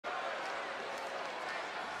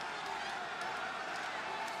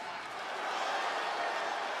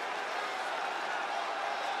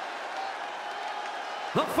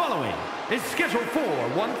The following is scheduled for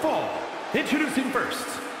one fall. Introducing first,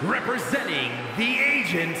 representing the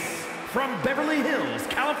agents from Beverly Hills,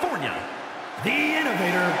 California, the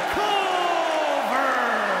innovator, Clover!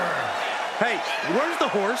 Hey, where's the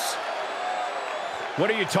horse?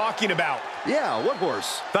 What are you talking about? Yeah, what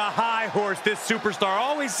horse? The high horse this superstar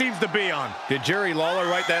always seems to be on. Did Jerry Lawler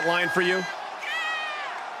write that line for you?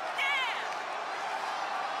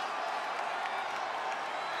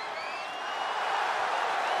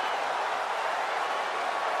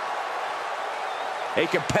 A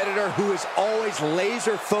competitor who is always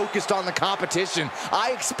laser focused on the competition.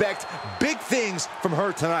 I expect big things from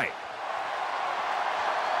her tonight.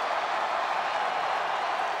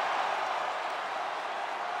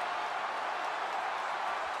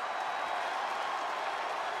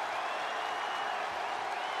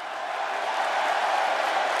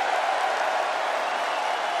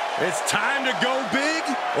 It's time to go big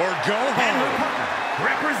or go home. And her partner,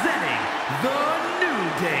 representing the New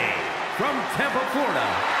Day, from Tampa, Florida,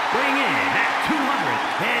 weighing in at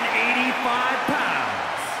 285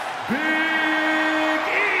 pounds, Big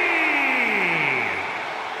E!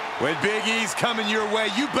 When Big E's coming your way,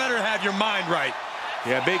 you better have your mind right.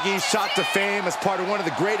 Yeah, Big E's shot to fame as part of one of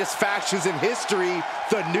the greatest factions in history,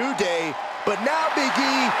 the New Day. But now Big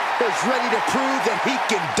E is ready to prove that he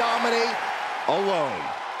can dominate alone.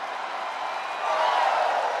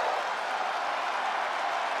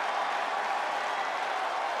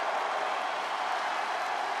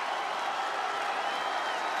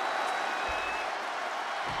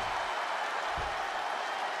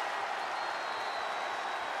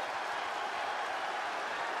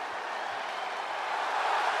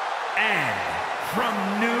 And from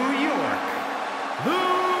New York,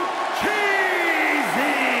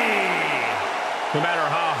 Cheesy! No matter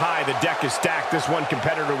how high the deck is stacked, this one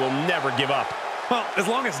competitor will never give up. Well, as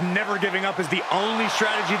long as never giving up is the only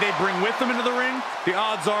strategy they bring with them into the ring, the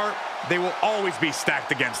odds are they will always be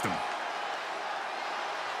stacked against them.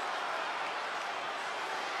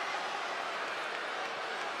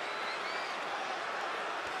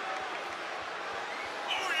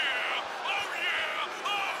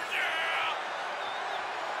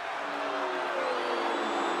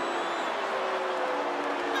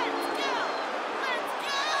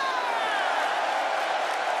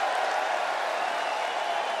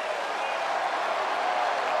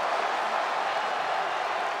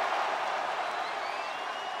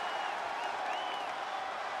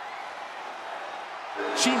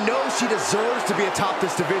 She knows she deserves to be atop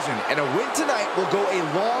this division, and a win tonight will go a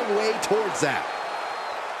long way towards that.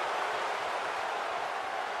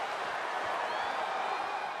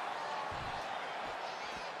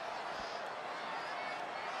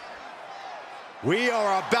 We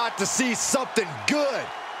are about to see something good.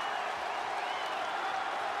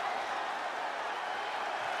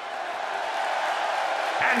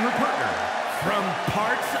 And her partner, from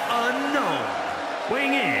parts unknown,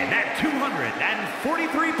 weighing in at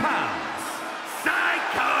 243 pounds,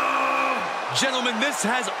 Psycho! Gentlemen, this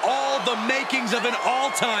has all the makings of an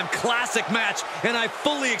all-time classic match, and I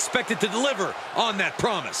fully expect it to deliver on that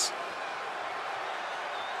promise.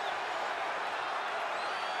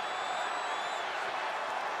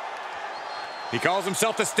 He calls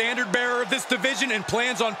himself the standard bearer of this division and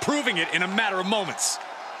plans on proving it in a matter of moments.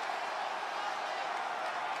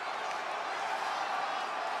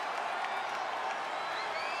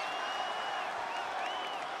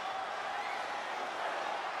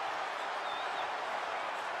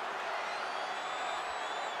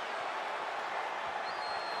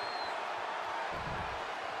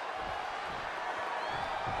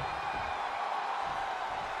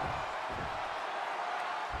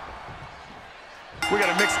 We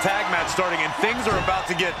got a mixed tag match starting, and things are about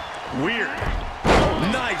to get weird.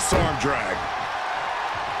 Nice arm drag.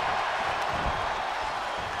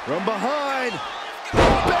 From behind,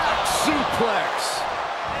 back suplex.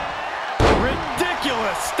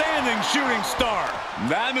 Ridiculous standing shooting star.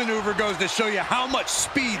 That maneuver goes to show you how much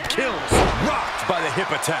speed kills. Rocked by the hip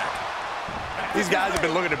attack. These guys have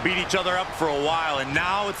been looking to beat each other up for a while, and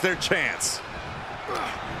now it's their chance.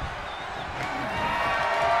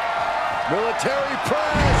 Military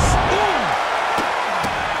press. Ooh.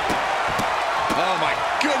 Oh, my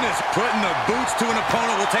goodness. Putting the boots to an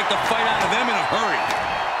opponent will take the fight out of them in a hurry.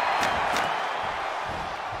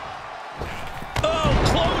 Oh,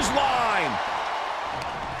 clothesline.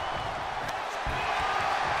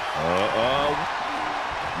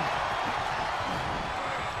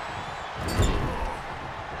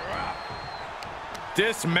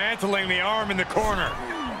 Dismantling the arm in the corner.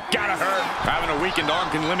 Gotta hurt. Having a weakened arm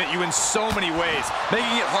can limit you in so many ways,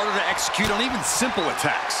 making it harder to execute on even simple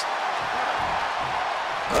attacks.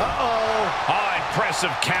 Uh-oh. Oh,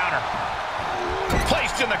 impressive counter.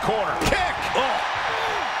 Placed in the corner. Kick! Oh.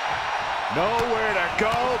 Nowhere to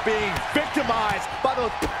go, being victimized by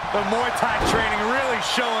those... The Muay Thai training really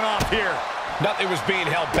showing off here. Nothing was being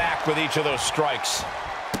held back with each of those strikes.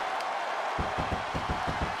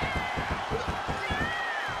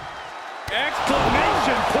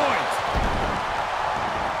 Exclamation point!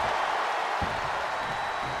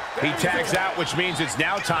 He tags out, which means it's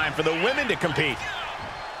now time for the women to compete.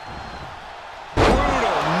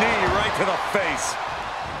 Brutal knee right to the face.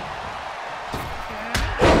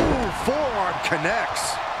 Ooh, forearm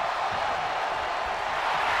connects.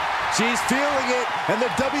 She's feeling it, and the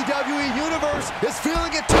WWE Universe is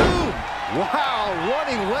feeling it too. Wow,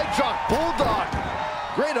 running leg drop bulldog.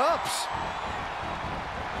 Great ups.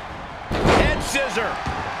 Head scissor.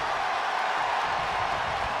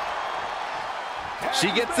 She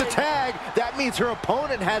gets the tag. That means her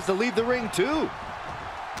opponent has to leave the ring too.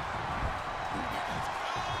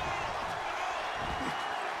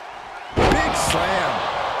 Big slam.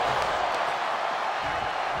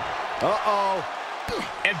 Uh-oh.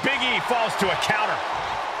 And Big E falls to a counter.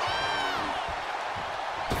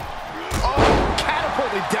 Oh,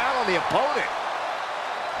 catapulted down on the opponent.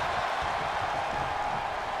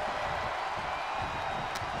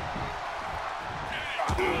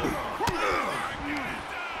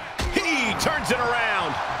 He turns it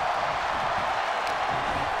around.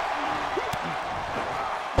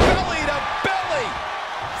 Belly to belly.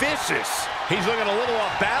 Vicious. He's looking a little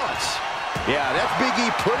off balance. Yeah, that's Big E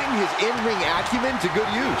putting his in-ring acumen to good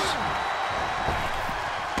use.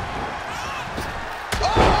 Oh,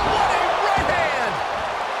 what a right hand!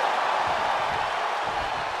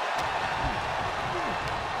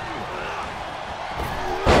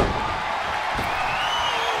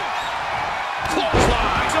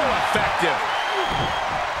 Clothesline. So effective.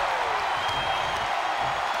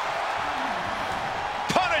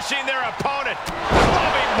 Punishing their opponent.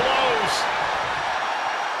 Clubbing blows.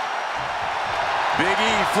 Big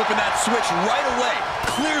E flipping that switch right away.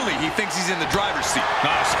 Clearly, he thinks he's in the driver's seat.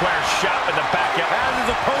 A square shot with the back end. Has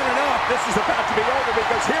his opponent up. This is about to be over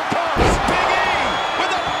because here comes Big E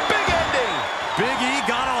with a big ending. Big E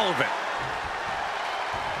got all of it.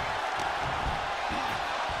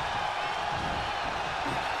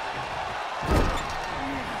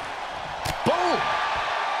 boom.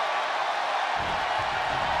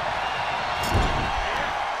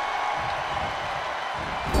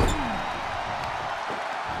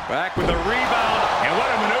 Back with the rebound. And what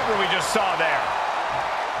a maneuver we just saw there.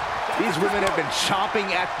 These women have been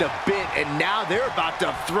chomping at the bit, and now they're about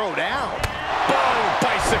to throw down. Boom!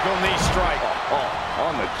 Bicycle knee strike. Oh,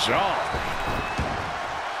 on the jaw.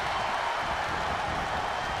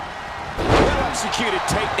 Well executed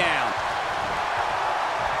takedown.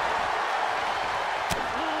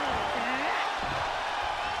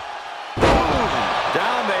 Boom.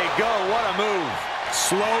 Down they go. What a move.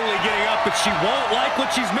 Slowly getting up, but she won't like what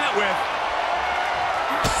she's met with.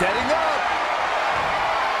 Setting up.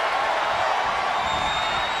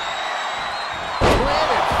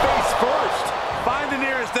 Planted face first. Find the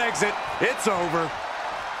nearest exit. It's over.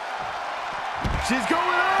 She's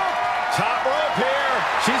going up. Top rope here.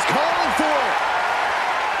 She's calling for it.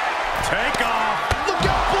 Take off. Look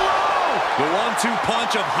out below. The 1-2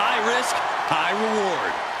 punch of high risk, high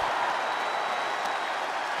reward.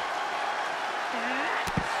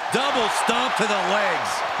 Double stomp to the legs.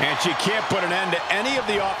 And she can't put an end to any of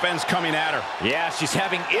the offense coming at her. Yeah, she's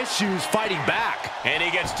having issues fighting back. And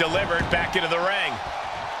he gets delivered back into the ring.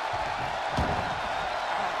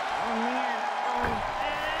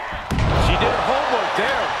 She did her homework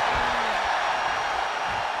there.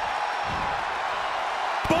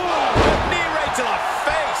 Boom! Knee right to the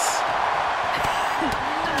face.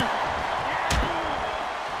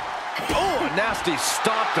 Oh, a nasty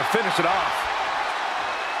stomp to finish it off.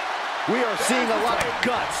 We are seeing a lot of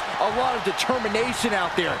guts, a lot of determination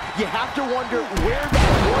out there. You have to wonder where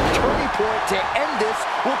that one turning point to end this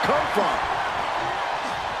will come from.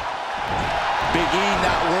 Big E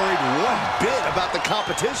not worried one bit about the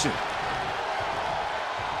competition.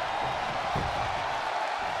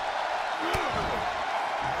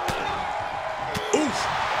 Oof.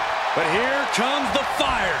 But here comes the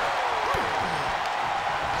fire.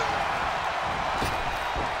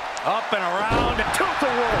 Up and around.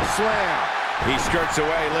 Tilt-a-whirl slam. He skirts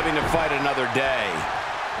away, living to fight another day.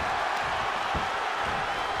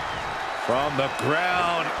 From the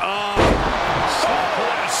ground up.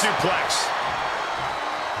 What a suplex.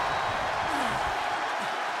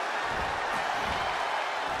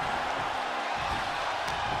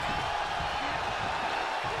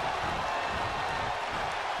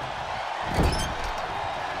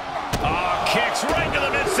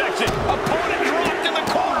 it. Opponent dropped in the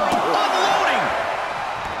corner, unloading.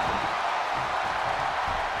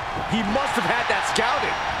 He must have had that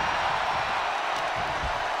scouted.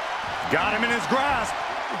 Got him in his grasp.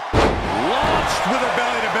 Launched with a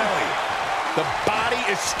belly-to-belly. The body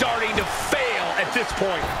is starting to fail at this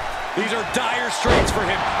point. These are dire straits for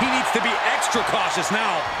him. He needs to be extra cautious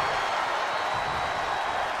now.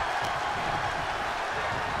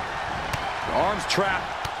 Arms trapped.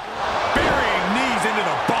 Burying knees into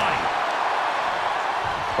the body.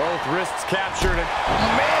 Both wrists captured. And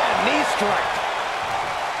Man, knee strike.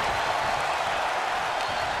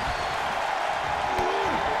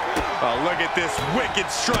 oh, look at this wicked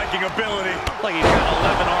striking ability. Like he's got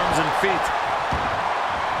 11 arms and feet.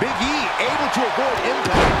 Big E able to avoid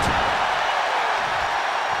impact.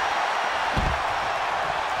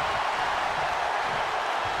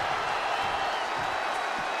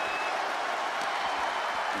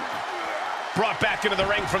 Brought back into the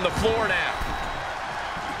ring from the floor now.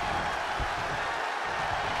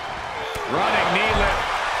 Running knee lift.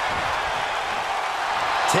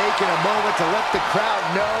 Taking a moment to let the crowd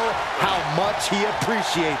know how much he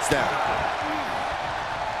appreciates them.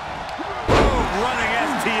 Boom, running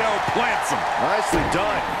STO plants him. Nicely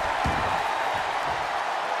done.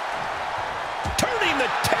 Turning the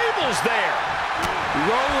tables there.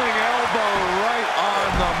 Rolling elbow right on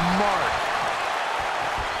the mark.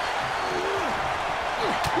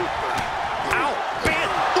 Ow, man,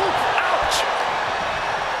 oof, ouch.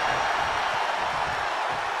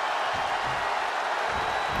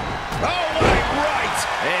 Oh, my right.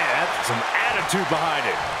 Man, that's some attitude behind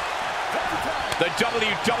it. The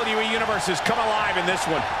WWE Universe has come alive in this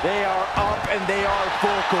one. They are up and they are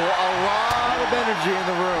vocal. A lot of energy in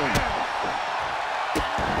the room.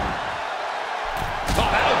 Oh,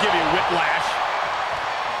 that'll give you whiplash.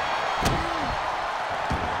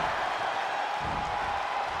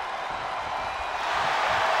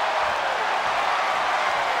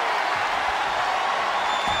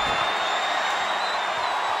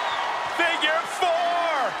 Figure 4.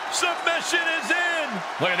 Submission is in.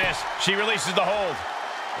 Look at this. She releases the hold.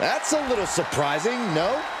 That's a little surprising,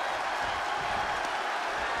 no?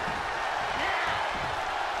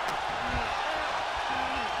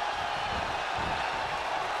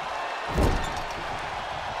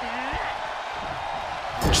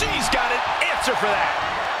 She's got an answer for that.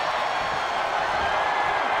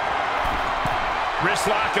 Wrist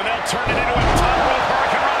lock, and they'll turn it into a top rope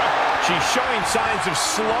hurricane run. She's showing signs of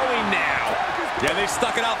slowing now. Yeah, they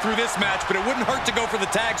stuck it out through this match, but it wouldn't hurt to go for the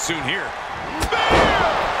tag soon here.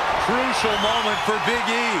 Bam! Crucial moment for Big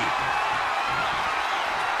E.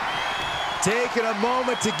 Taking a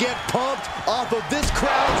moment to get pumped off of this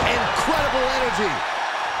crowd's incredible energy.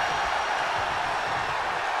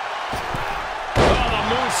 Oh, the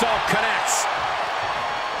moonsault connects.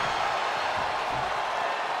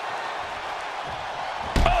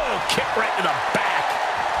 Oh, kick right to the back.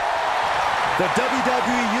 The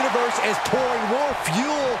WWE Universe is pouring more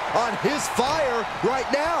fuel on his fire right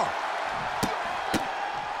now.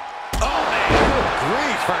 Oh, man. Good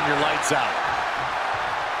Grief, turn your lights out.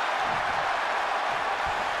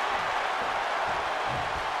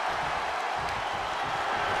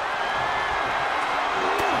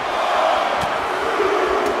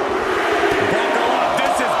 Buckle up.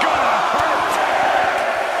 This is gonna hurt.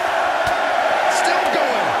 Still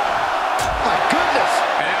going. My goodness.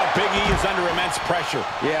 And now Big E is under immense pressure.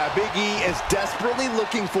 Yeah, Big E is desperately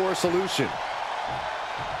looking for a solution.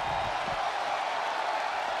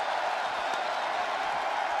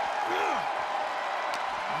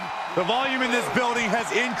 The volume in this building has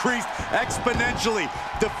increased exponentially.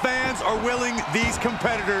 The fans are willing these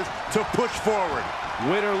competitors to push forward.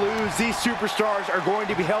 Win or lose, these superstars are going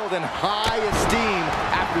to be held in high esteem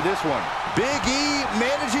after this one. Big E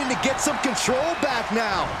managing to get some control back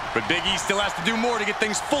now. But Big E still has to do more to get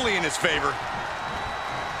things fully in his favor.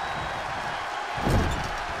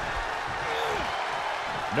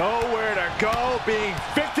 Nowhere to go, being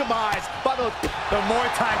victimized by the Muay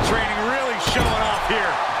Thai training really showing off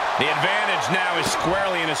here. The advantage now is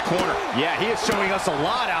squarely in his corner. Yeah, he is showing us a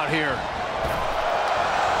lot out here.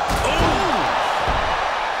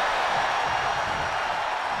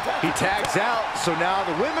 He tags out, so now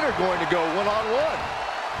the women are going to go one-on-one.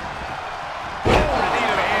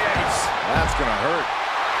 That's gonna hurt.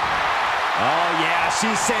 Oh yeah,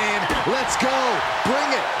 she's saying, let's go, bring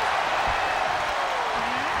it.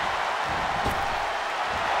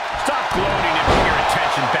 Stop gloating and bring your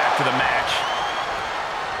attention back to the match.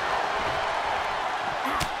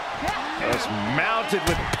 It's mounted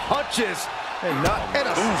with punches and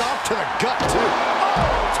a stop to the gut too.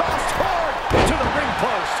 Oh, tossed hard to the ring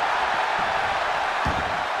post.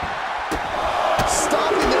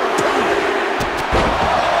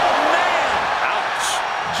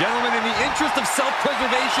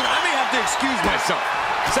 self-preservation, I may have to excuse myself.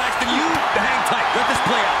 Saxton, you hang tight. Let this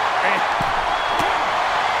play out.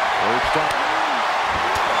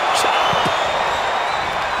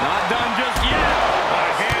 Not done just yet. A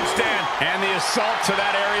handstand. And the assault to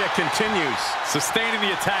that area continues. Sustaining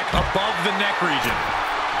the attack above the neck region.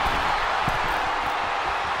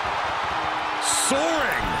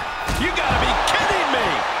 Soaring. You gotta be kidding me.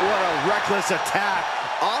 What a reckless attack.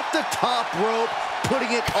 Off the top rope,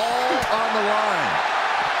 putting it all on the line.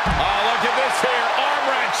 Oh, look at this here. Arm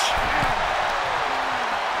wrench.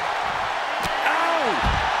 Ow!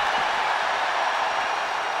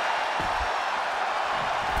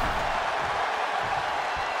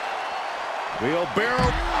 Wheelbarrow.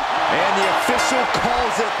 And the official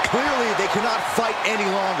calls it. Clearly, they cannot fight any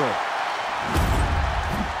longer.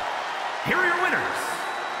 Here are your winners.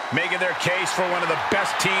 Making their case for one of the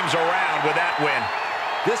best teams around with that win.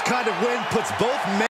 This kind of win puts both men